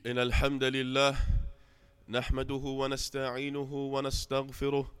إن الحمد لله نحمده ونستعينه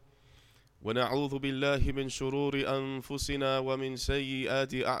ونستغفره ونعوذ بالله من شرور أنفسنا ومن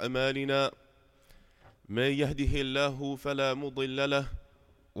سيئات أعمالنا من يهده الله فلا مضل له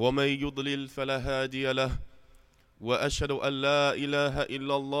ومن يضلل فلا هادي له وأشهد أن لا إله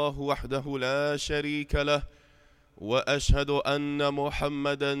إلا الله وحده لا شريك له وأشهد أن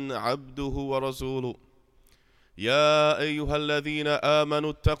محمدا عبده ورسوله يا أيها الذين آمنوا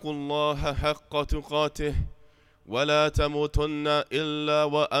اتقوا الله حق تقاته ولا تموتن إلا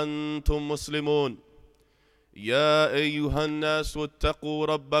وأنتم مسلمون يا أيها الناس اتقوا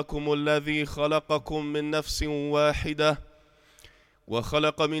ربكم الذي خلقكم من نفس واحدة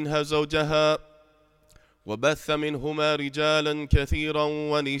وخلق منها زوجها وبث منهما رجالا كثيرا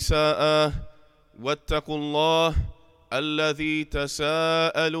ونساء واتقوا الله الذي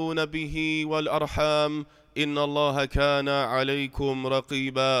تساءلون به والأرحام إن الله كان عليكم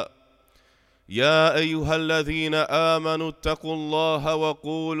رقيبا يا أيها الذين آمنوا اتقوا الله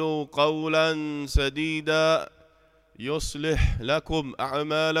وقولوا قولا سديدا يصلح لكم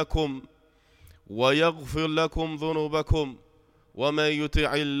أعمالكم ويغفر لكم ذنوبكم ومن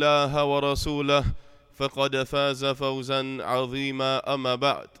يطع الله ورسوله فقد فاز فوزا عظيما أما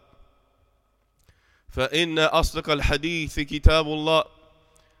بعد فإن أصدق الحديث كتاب الله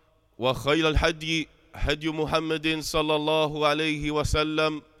وخير الهدي هدي محمد صلى الله عليه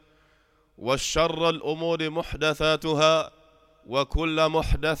وسلم والشر الأمور محدثاتها وكل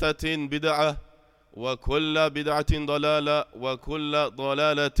محدثة بدعة وكل بدعة ضلالة وكل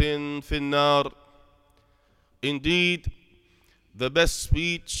ضلالة في النار. Indeed, the best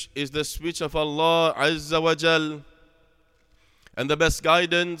speech is the speech of Allah Azza wa Jal, and the best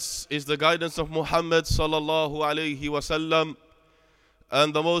guidance is the guidance of Muhammad sallallahu alayhi wa sallam.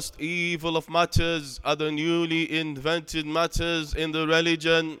 And the most evil of matters are the newly invented matters in the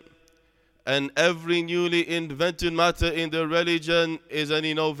religion. And every newly invented matter in the religion is an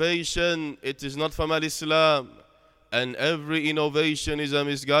innovation. It is not from Islam. And every innovation is a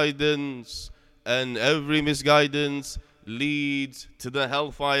misguidance. And every misguidance leads to the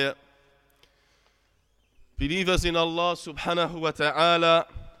hellfire. Believers in Allah subhanahu wa ta'ala,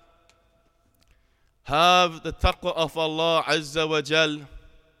 have the taqwa of Allah Azza wa Jal.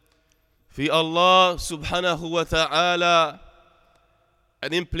 Fear Allah subhanahu wa ta'ala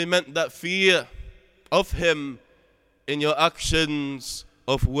and implement that fear of Him in your actions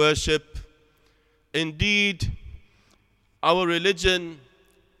of worship. Indeed, our religion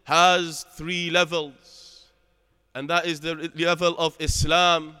has 3 levels, and that is the level of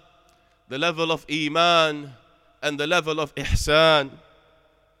Islam, the level of Iman, and the level of Ihsaan.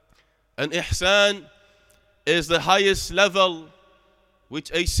 And Ihsaan is the highest level which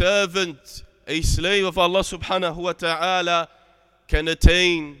a servant, a slave of Allah subhanahu wa ta'ala can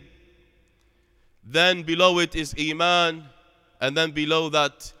attain. Then below it is Iman, and then below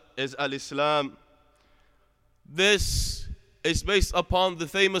that is Al-Islam. This is based upon the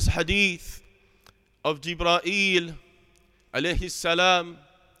famous Hadith of Jibril alayhi salam,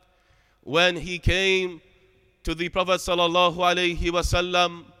 when he came to the Prophet sallallahu alayhi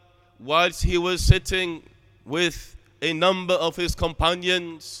wasallam whilst he was sitting with a number of his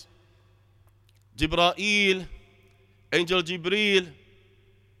companions. Jibril, Angel Jibril,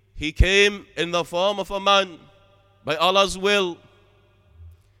 he came in the form of a man by Allah's will.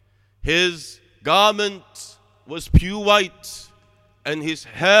 His garment was pure white and his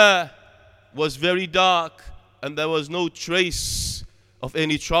hair was very dark, and there was no trace of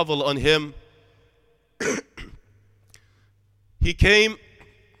any trouble on him. He came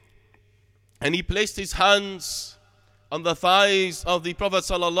and he placed his hands on the thighs of the Prophet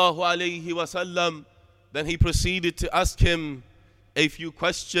sallallahu alaihi wasallam. Then he proceeded to ask him a few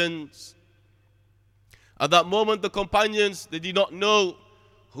questions. At that moment, the companions, they did not know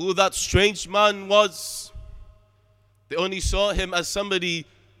who that strange man was. They only saw him as somebody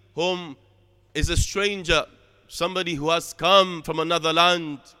whom is a stranger, somebody who has come from another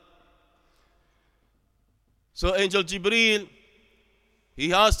land. So Angel Jibril,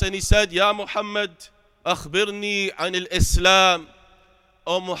 he asked and he said, Ya Muhammad, akhbirni anil Islam.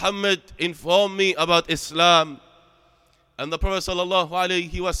 O Muhammad, inform me about Islam. And the Prophet sallallahu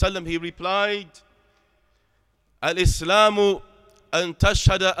alayhi wasallam, he replied, Al-Islamu an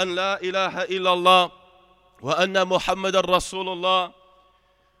tashhada an la ilaha illallah wa anna Muhammadan Rasulullah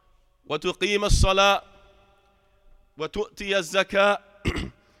wa tuqima as-salat wa tu'tiya az-zakah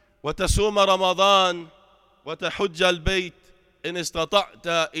wa tasuma Ramadan wa tahujja al-bayt in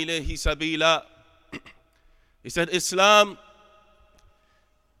istata'ta ilayhi sabila. He said, Islam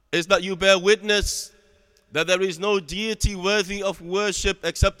is that you bear witness that there is no deity worthy of worship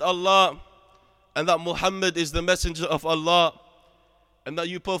except Allah, and that Muhammad is the messenger of Allah, and that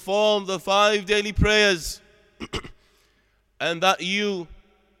you perform the 5 daily prayers, and that you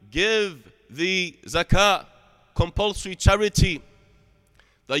give the zakah, compulsory charity,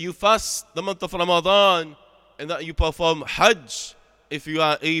 that you fast the month of Ramadan, and that you perform hajj if you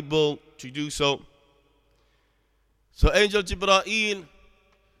are able to do so. So Angel Jibreel,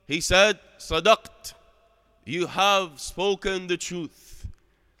 he said, Sadaqt, you have spoken the truth.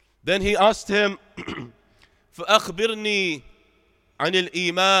 Then he asked him, فَأَخْبِرْنِي عَنِ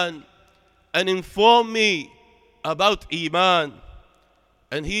الْإِيمَانِ, and inform me about Iman.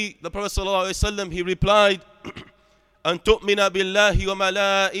 And the Prophet ﷺ, he replied, أن تؤمن بالله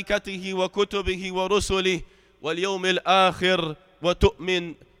وملائكته وكتبه ورسله واليوم الآخر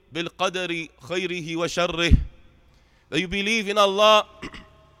وتؤمن بالقدر خيره وشره. That you believe in Allah,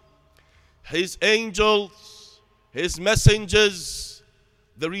 His angels, His messengers,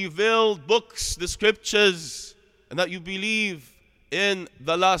 the revealed books, the scriptures, and that you believe in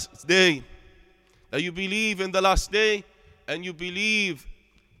the last day. That you believe in the last day, and you believe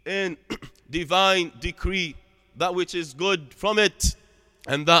in divine decree, that which is good from it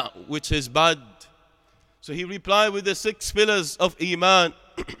and that which is bad. So he replied with the 6 pillars of Iman.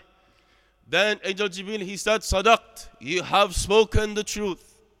 Then Angel Jibreel, he said, Sadaqt, you have spoken the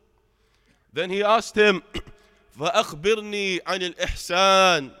truth. Then he asked him, فَأَخْبِرْنِي عَنِ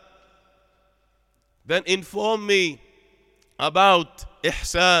الْإِحْسَانِ, then inform me about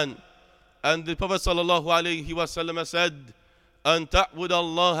Ihsaan. And the Prophet sallallahu alayhi wasallam said, أن تعبد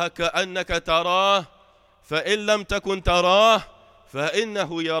الله كأنك تراه فإن لم تكن تراه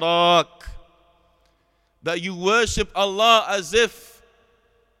فإنه يراك. That you worship Allah as if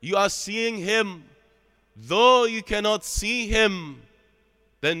you are seeing Him, though you cannot see Him,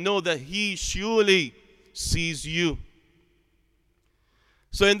 then know that He surely sees you.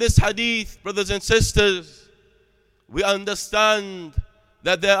 So in this hadith, brothers and sisters, we understand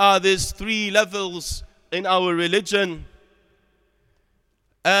that there are these 3 levels in our religion.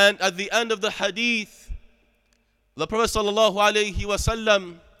 And at the end of the hadith, the Prophet sallallahu alaihi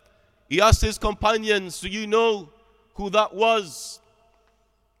wasallam, he asked his companions, do you know who that was?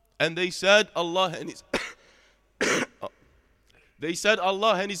 And they said, Allah and His they said,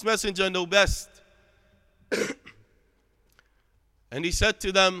 Allah and His Messenger know best. And he said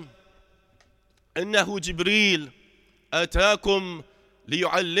to them, إنه جبريل أتاكم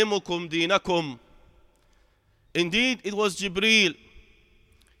ليعلمكم دينكم. Indeed, it was Jibreel.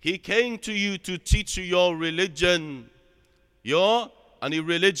 He came to you to teach you your religion, your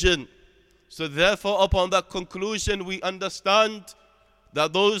religion. So therefore, upon that conclusion, we understand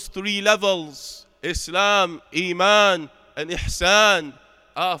that those 3 levels, Islam, Iman, and Ihsaan,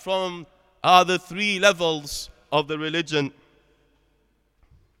 are the 3 levels of the religion.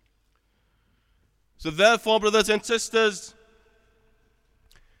 So therefore, brothers and sisters,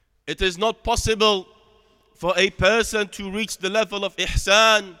 it is not possible for a person to reach the level of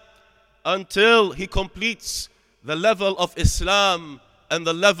Ihsaan until he completes the level of Islam and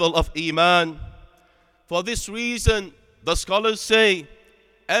the level of Iman. For this reason, the scholars say,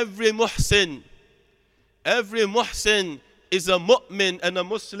 every muhsin is a mu'min and a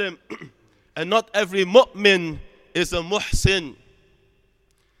Muslim, and not every mu'min is a muhsin.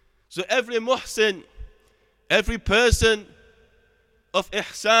 So every muhsin, every person of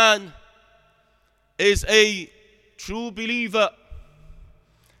Ihsaan is a true believer.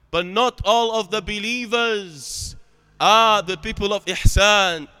 But not all of the believers are the people of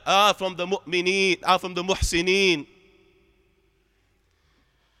Ihsaan, are from the mu'mineen, are from the muhsineen.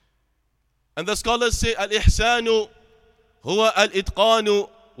 And the scholars say, Al-Ihsanu huwa al-itqanu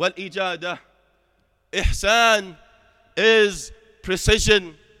wal-ijadah. Ihsaan is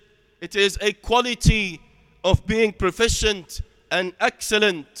precision. It is a quality of being proficient and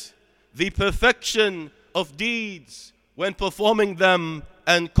excellent, the perfection of deeds when performing them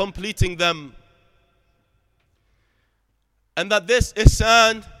and completing them. And that this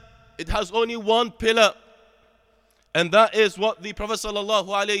Ihsaan, it has only one pillar, and that is what the Prophet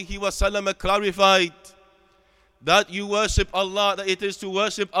ﷺ clarified, that you worship Allah, that it is to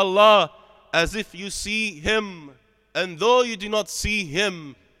worship Allah as if you see Him, and though you do not see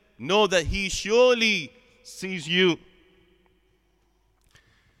Him, know that He surely sees you.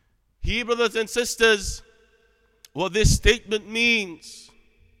 Here, brothers and sisters, what this statement means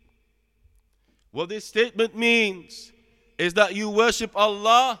is that you worship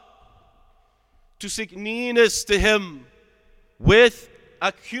Allah to seek nearness to Him with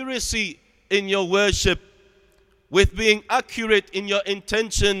accuracy in your worship, with being accurate in your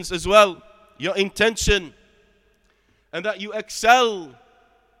intentions as well. Your intention and that you excel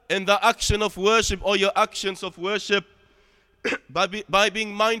in the action of worship or your actions of worship by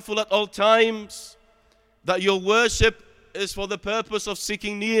being mindful at all times that your worship is for the purpose of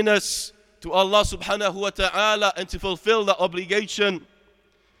seeking nearness to Allah subhanahu wa ta'ala and to fulfill the obligation,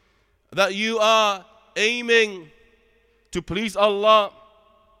 that you are aiming to please Allah,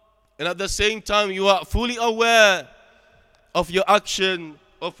 and at the same time you are fully aware of your action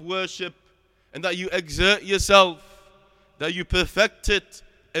of worship, and that you exert yourself, that you perfect it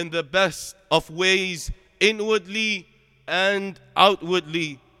in the best of ways, inwardly and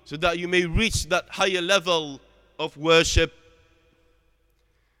outwardly, so that you may reach that higher level of worship.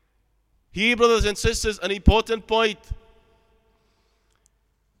 Here, brothers and sisters, an important point.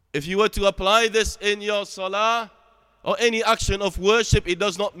 If you were to apply this in your salah or any action of worship, it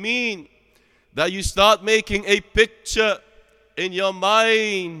does not mean that you start making a picture in your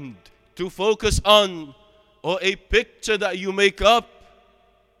mind to focus on, or a picture that you make up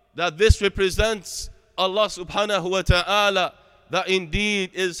that this represents Allah subhanahu wa ta'ala, that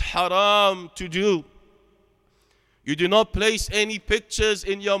indeed is haram to do. You do not place any pictures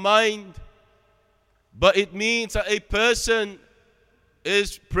in your mind, but it means that a person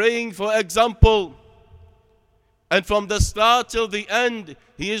is praying, for example, and from the start till the end,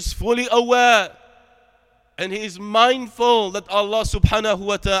 he is fully aware and he is mindful that Allah subhanahu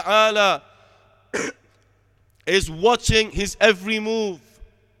wa ta'ala is watching his every move,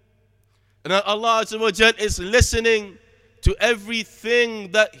 and that Allah azza wa jal is listening to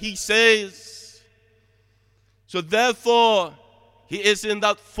everything that he says. So therefore, he is in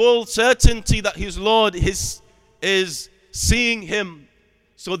that full certainty that his Lord is seeing him.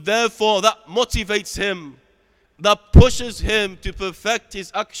 So therefore, that motivates him, that pushes him to perfect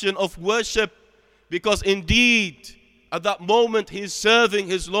his action of worship, because indeed, at that moment, he is serving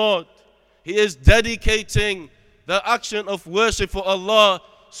his Lord. He is dedicating the action of worship for Allah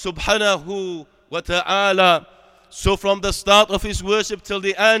subhanahu wa ta'ala. So from the start of his worship till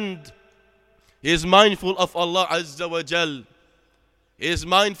the end, he is mindful of Allah azza wa jal. He is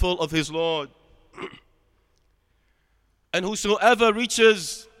mindful of his Lord. And whosoever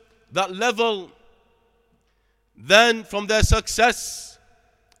reaches that level, then from their success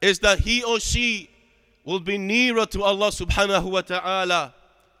is that he or she will be nearer to Allah subhanahu wa ta'ala,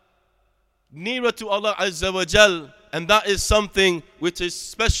 nearer to Allah azza wa jal, and that is something which is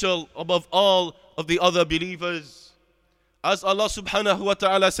special above all of the other believers. As Allah subhanahu wa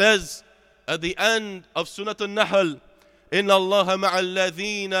ta'ala says at the end of Surah An-Nahl, إِنَّ اللَّهَ مَعَ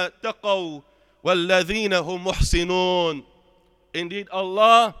الَّذِينَ تَقَوْا وَالَّذِينَ هُمْ مُحْسِنُونَ. Indeed,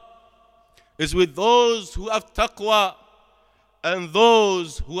 Allah is with those who have taqwa and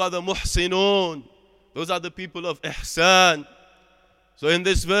those who are the muhsinun. Those are the people of Ihsaan. So in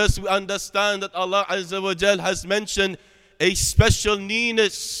this verse we understand that Allah Azza wa Jal has mentioned a special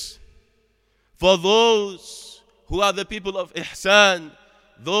nearness for those who are the people of Ihsaan,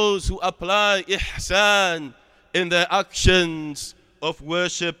 those who apply Ihsaan in their actions of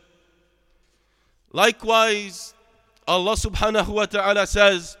worship. Likewise, Allah subhanahu wa ta'ala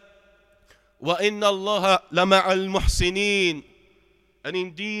says, وَإِنَّ اللَّهَ لَمَعَ الْمُحْسِنِينَ. And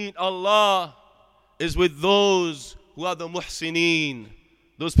indeed Allah is with those who are the muhsineen,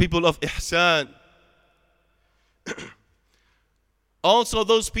 those people of ihsan. Also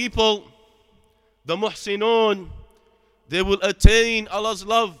those people, the muhsinun, they will attain Allah's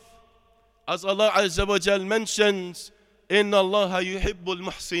love. As Allah Azza wa Jal mentions, إِنَّ اللَّهَ يُحِبُّ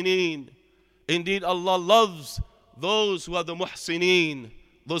الْمُحْسِنِينَ. Indeed Allah loves those who are the muhsineen,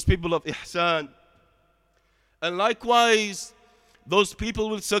 those people of ihsan. And likewise, those people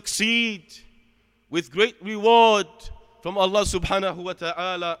will succeed with great reward from Allah subhanahu wa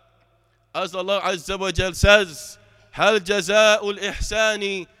ta'ala. As Allah Azza wa Jal says, هَلْ جَزَاءُ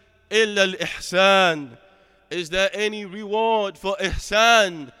الْإِحْسَانِ إِلَّا الْإِحْسَانِ. Is there any reward for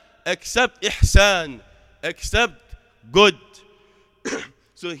ihsan except ihsan, except good?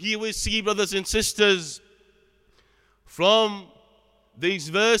 So here we see, brothers and sisters, from these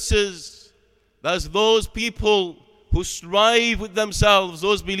verses, that's those people who strive with themselves,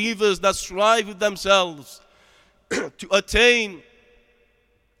 those believers that strive with themselves to attain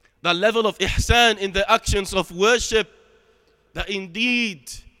the level of ihsan in their actions of worship, that indeed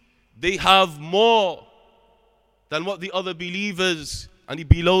they have more than what the other believers and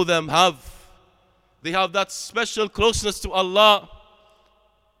below them have. They have that special closeness to Allah,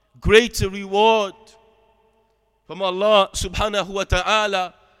 greater reward from Allah subhanahu wa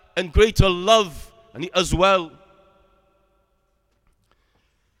ta'ala, and greater love as well.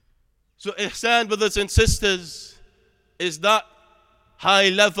 So ihsan, brothers and sisters, is that high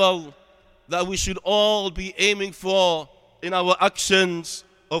level that we should all be aiming for in our actions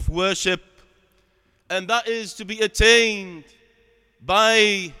of worship. And that is to be attained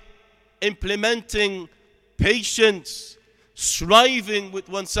by implementing patience, striving with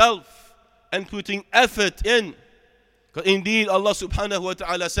oneself, and putting effort in. Because indeed Allah subhanahu wa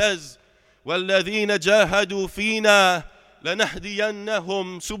ta'ala says, وَالَّذِينَ جَاهَدُوا فِينَا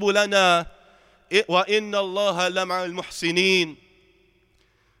لَنَهْدِيَنَّهُمْ سُبُلَنَا وَإِنَّ اللَّهَ لَمَعَ الْمُحْسِنِينَ.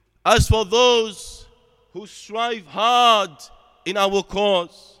 As for those who strive hard in our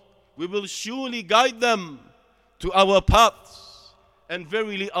cause, we will surely guide them to our paths, and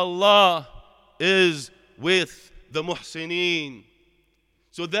verily Allah is with the muhsineen.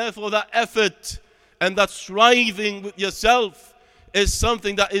 So therefore that effort and that striving with yourself is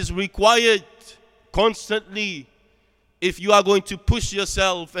something that is required constantly if you are going to push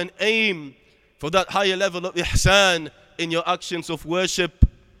yourself and aim for that higher level of ihsan in your actions of worship.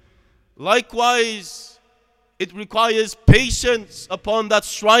 Likewise, it requires patience upon that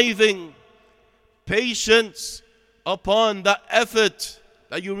striving, patience upon that effort,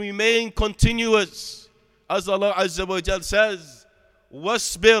 that you remain continuous. As Allah Azza wa Jal says,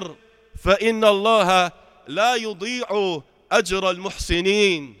 وَاصْبِرْ فَإِنَّ اللَّهَ لَا يُضِيعُ أَجْرَ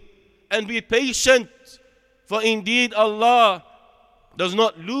الْمُحْسِنِينَ. And be patient, for indeed Allah does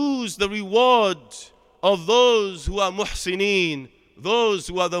not lose the reward of those who are muhsineen, those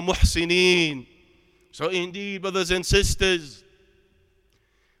who are the muhsineen. So indeed, brothers and sisters,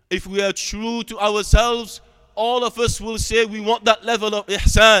 if we are true to ourselves, all of us will say we want that level of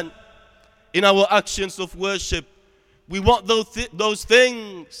ihsan in our actions of worship. We want those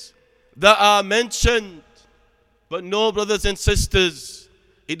things that are mentioned. But no, brothers and sisters,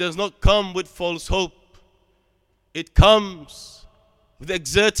 it does not come with false hope. It comes with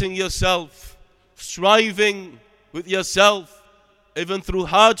exerting yourself, striving with yourself, even through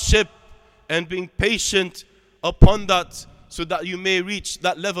hardship, and being patient upon that, so that you may reach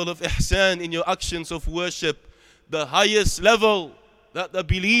that level of ihsan in your actions of worship, the highest level that the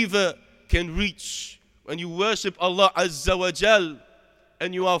believer can reach. When you worship Allah Azza wa Jal,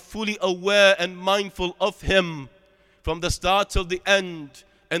 and you are fully aware and mindful of Him from the start till the end,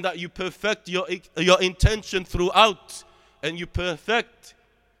 and that you perfect your intention throughout, and you perfect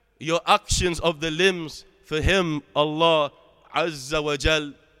your actions of the limbs for Him, Allah Azza wa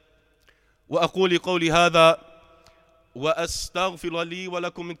Jal. وأقول قولي هذا وأستغفر لي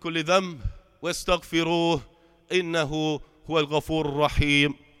ولكم من كل ذنب واستغفروه إنه هو الغفور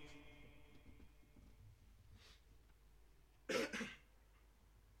الرحيم.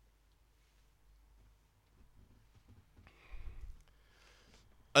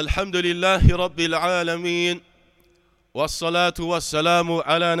 الحمد لله رب العالمين والصلاة والسلام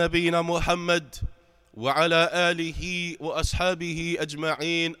على نبينا محمد وعلى آله وأصحابه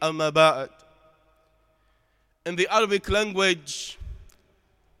أجمعين أما بعد. In the Arabic language,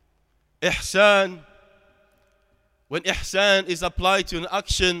 ihsan, when ihsan is applied to an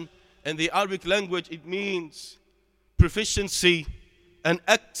action in the Arabic language, it means proficiency and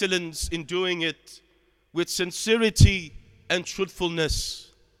excellence in doing it with sincerity and truthfulness.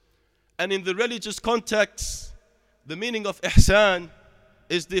 And in the religious context, the meaning of ihsan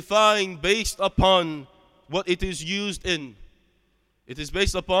is defined based upon what it is used in. It is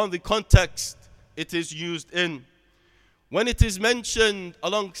based upon the context it is used in. When it is mentioned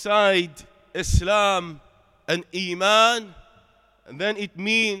alongside Islam and Iman, and then it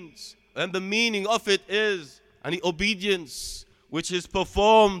means, and the meaning of it is an obedience which is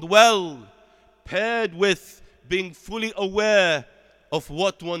performed well, paired with being fully aware of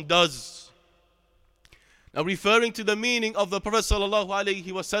what one does. Now, referring to the meaning of the Prophet sallallahu alaihi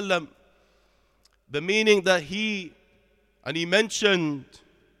wasallam, the meaning that he mentioned,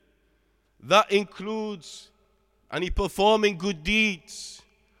 that includes performing good deeds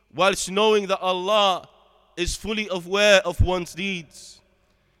whilst knowing that Allah is fully aware of one's deeds.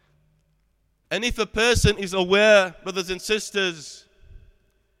 And if a person is aware, brothers and sisters,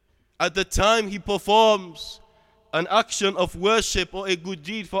 at the time he performs an action of worship or a good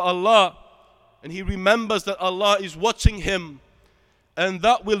deed for Allah, and he remembers that Allah is watching him, and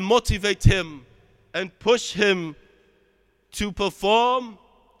that will motivate him and push him to perform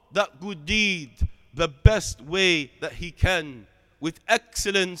that good deed the best way that he can, with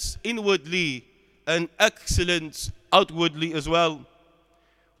excellence inwardly and excellence outwardly as well.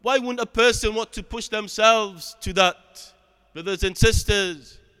 Why wouldn't a person want to push themselves to that, brothers and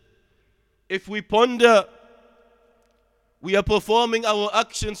sisters? If we ponder, we are performing our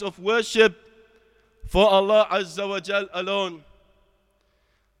actions of worship for Allah Azza wa Jal alone,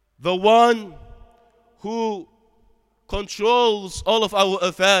 the one who controls all of our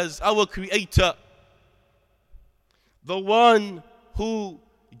affairs, our Creator, the one who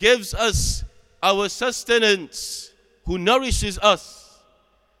gives us our sustenance, who nourishes us,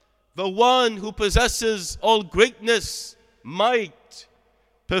 the one who possesses all greatness, might,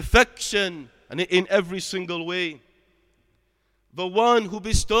 perfection, and in every single way, the one who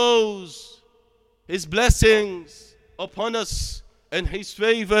bestows His blessings upon us and His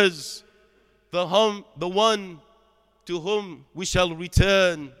favors, the one to whom we shall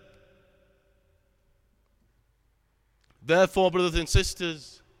return. Therefore, brothers and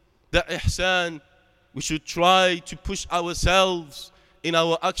sisters, the ihsan, we should try to push ourselves in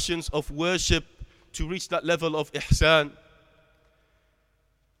our actions of worship to reach that level of ihsan.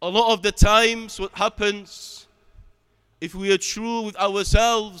 A lot of the times what happens, if we are true with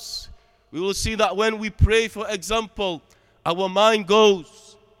ourselves, we will see that when we pray, for example, our mind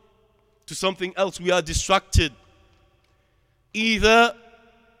goes to something else. We are distracted. Either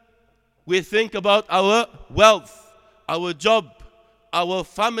we think about our wealth, our job, our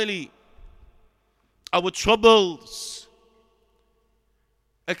family, our troubles,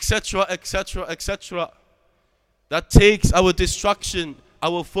 etc., etc., etc. That takes our distraction,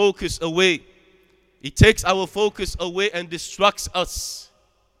 our focus away. It takes our focus away and distracts us.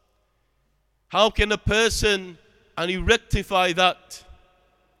 How can a person, and he rectify that,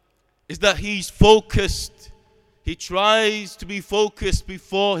 is that he's focused. He tries to be focused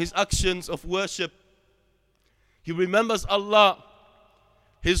before his actions of worship. He remembers Allah,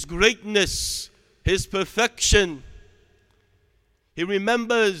 His greatness, His perfection. He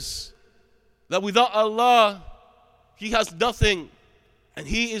remembers that without Allah, he has nothing, and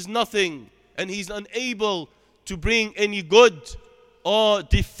he is nothing, and he's unable to bring any good or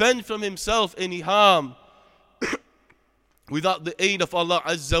defend from himself any harm without the aid of Allah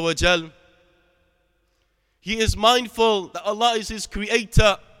Azza wa Jal. He is mindful that Allah is his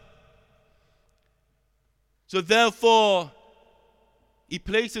creator. So therefore, he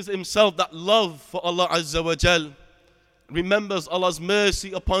places himself that love for Allah Azza wa Jal, remembers Allah's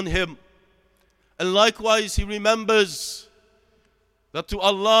mercy upon him. And likewise, he remembers that to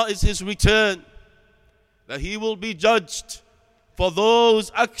Allah is his return, that he will be judged for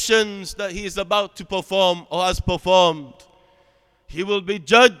those actions that he is about to perform or has performed. He will be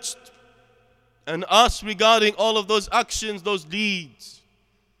judged and asked regarding all of those actions, those deeds.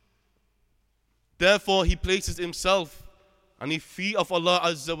 Therefore, he places himself on the feet of Allah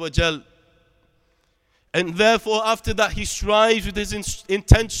Azza wa Jal. And therefore, after that, he strives with his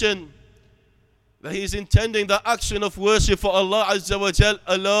intention, that he is intending the action of worship for Allah Azza wa Jal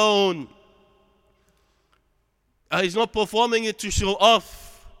alone. And he's not performing it to show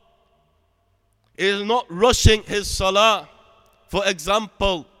off. He is not rushing his salah, for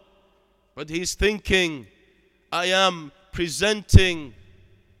example, but he's thinking, I am presenting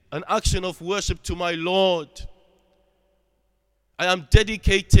an action of worship to my Lord. I am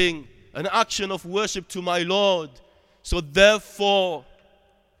dedicating an action of worship to my Lord. So therefore,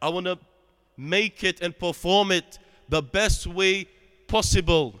 I want to make it and perform it the best way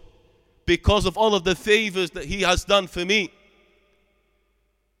possible because of all of the favors that he has done for me.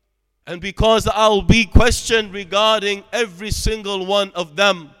 And because I'll be questioned regarding every single one of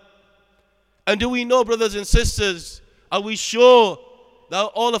them. And do we know, brothers and sisters, are we sure that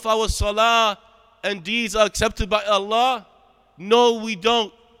all of our salah and deeds are accepted by Allah? No, we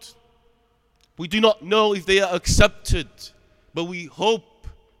don't. We do not know if they are accepted, but we hope,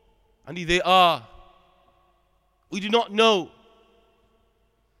 and if they are, we do not know.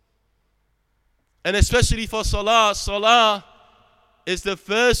 And especially for salah, salah is the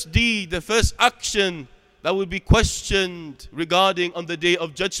first deed, the first action that will be questioned regarding on the day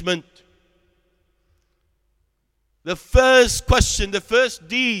of judgment. The first question, the first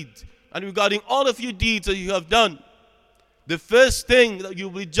deed, and regarding all of your deeds that you have done, the first thing that you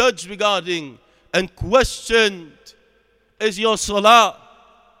will be judged regarding and questioned is your salah.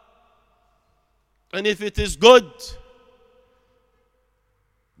 And if it is good,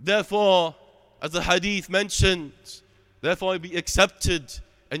 therefore, as the hadith mentions, therefore it will be accepted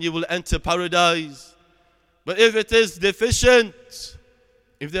and you will enter paradise. But if it is deficient,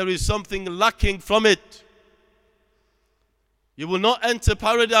 if there is something lacking from it, you will not enter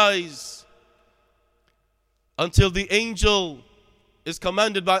paradise until the angel is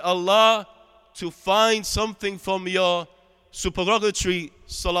commanded by Allah to find something from your supererogatory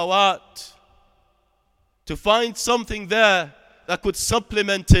salawat, to find something there that could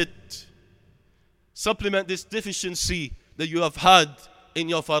supplement it, supplement this deficiency that you have had in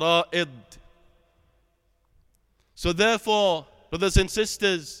your fara'id. So therefore, brothers and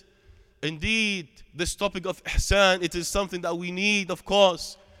sisters, Indeed, this topic of ihsan, it is something that we need, of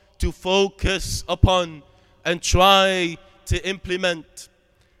course, to focus upon and try to implement.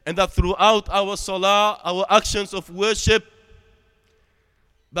 And that throughout our salah, our actions of worship,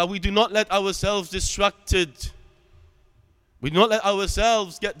 that we do not let ourselves distracted. We do not let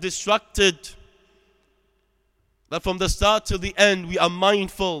ourselves get distracted. That from the start to the end, we are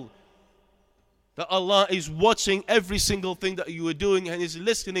mindful that Allah is watching every single thing that you are doing and is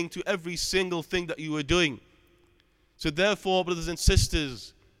listening to every single thing that you are doing. So therefore, brothers and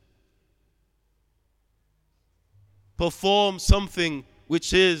sisters, perform something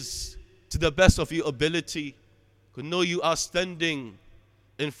which is to the best of your ability. Because know you are standing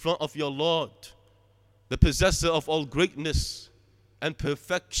in front of your Lord, the possessor of all greatness and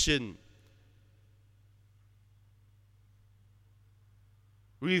perfection.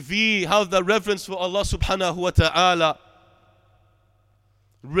 Revere, have the reverence for Allah subhanahu wa ta'ala.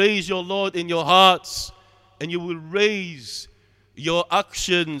 Raise your Lord in your hearts, and you will raise your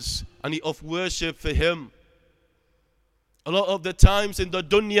actions and of worship for Him. A lot of the times in the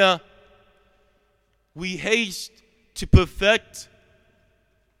dunya, we haste to perfect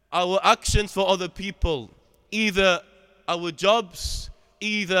our actions for other people. Either our jobs,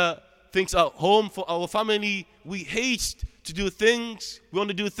 either things at home for our family. We haste to do things. We want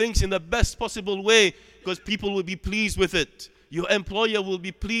to do things in the best possible way because people will be pleased with it. Your employer will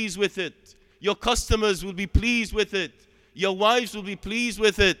be pleased with it. Your customers will be pleased with it. Your wives will be pleased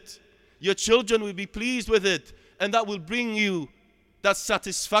with it. Your children will be pleased with it. And that will bring you that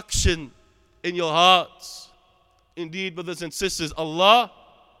satisfaction in your hearts. Indeed, brothers and sisters, Allah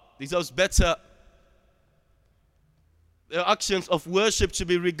deserves better. Their actions of worship should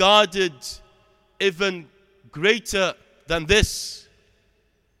be regarded even greater than this.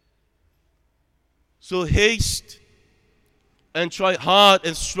 So haste and try hard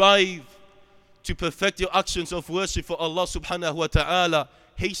and strive to perfect your actions of worship for Allah subhanahu wa ta'ala.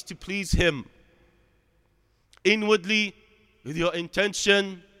 Haste to please Him. Inwardly, with your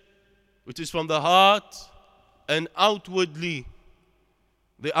intention, which is from the heart, and outwardly,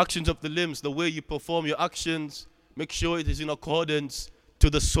 the actions of the limbs, the way you perform your actions, make sure it is in accordance to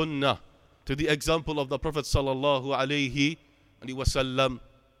the sunnah, to the example of the Prophet sallallahu alaihi wasallam.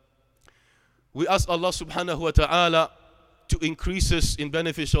 We ask Allah subhanahu wa ta'ala to increase us in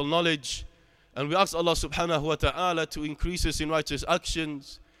beneficial knowledge, and we ask Allah subhanahu wa ta'ala to increase us in righteous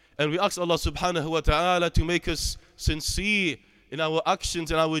actions, and we ask Allah subhanahu wa ta'ala to make us sincere in our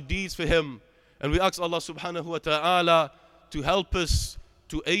actions and our deeds for Him, and we ask Allah subhanahu wa ta'ala to help us,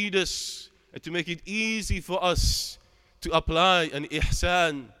 to aid us, and to make it easy for us to apply an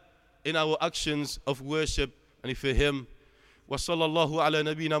ihsan in our actions of worship and for Him. Wa sallallahu ala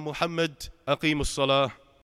nabiyyina Muhammad. Aqimus salah.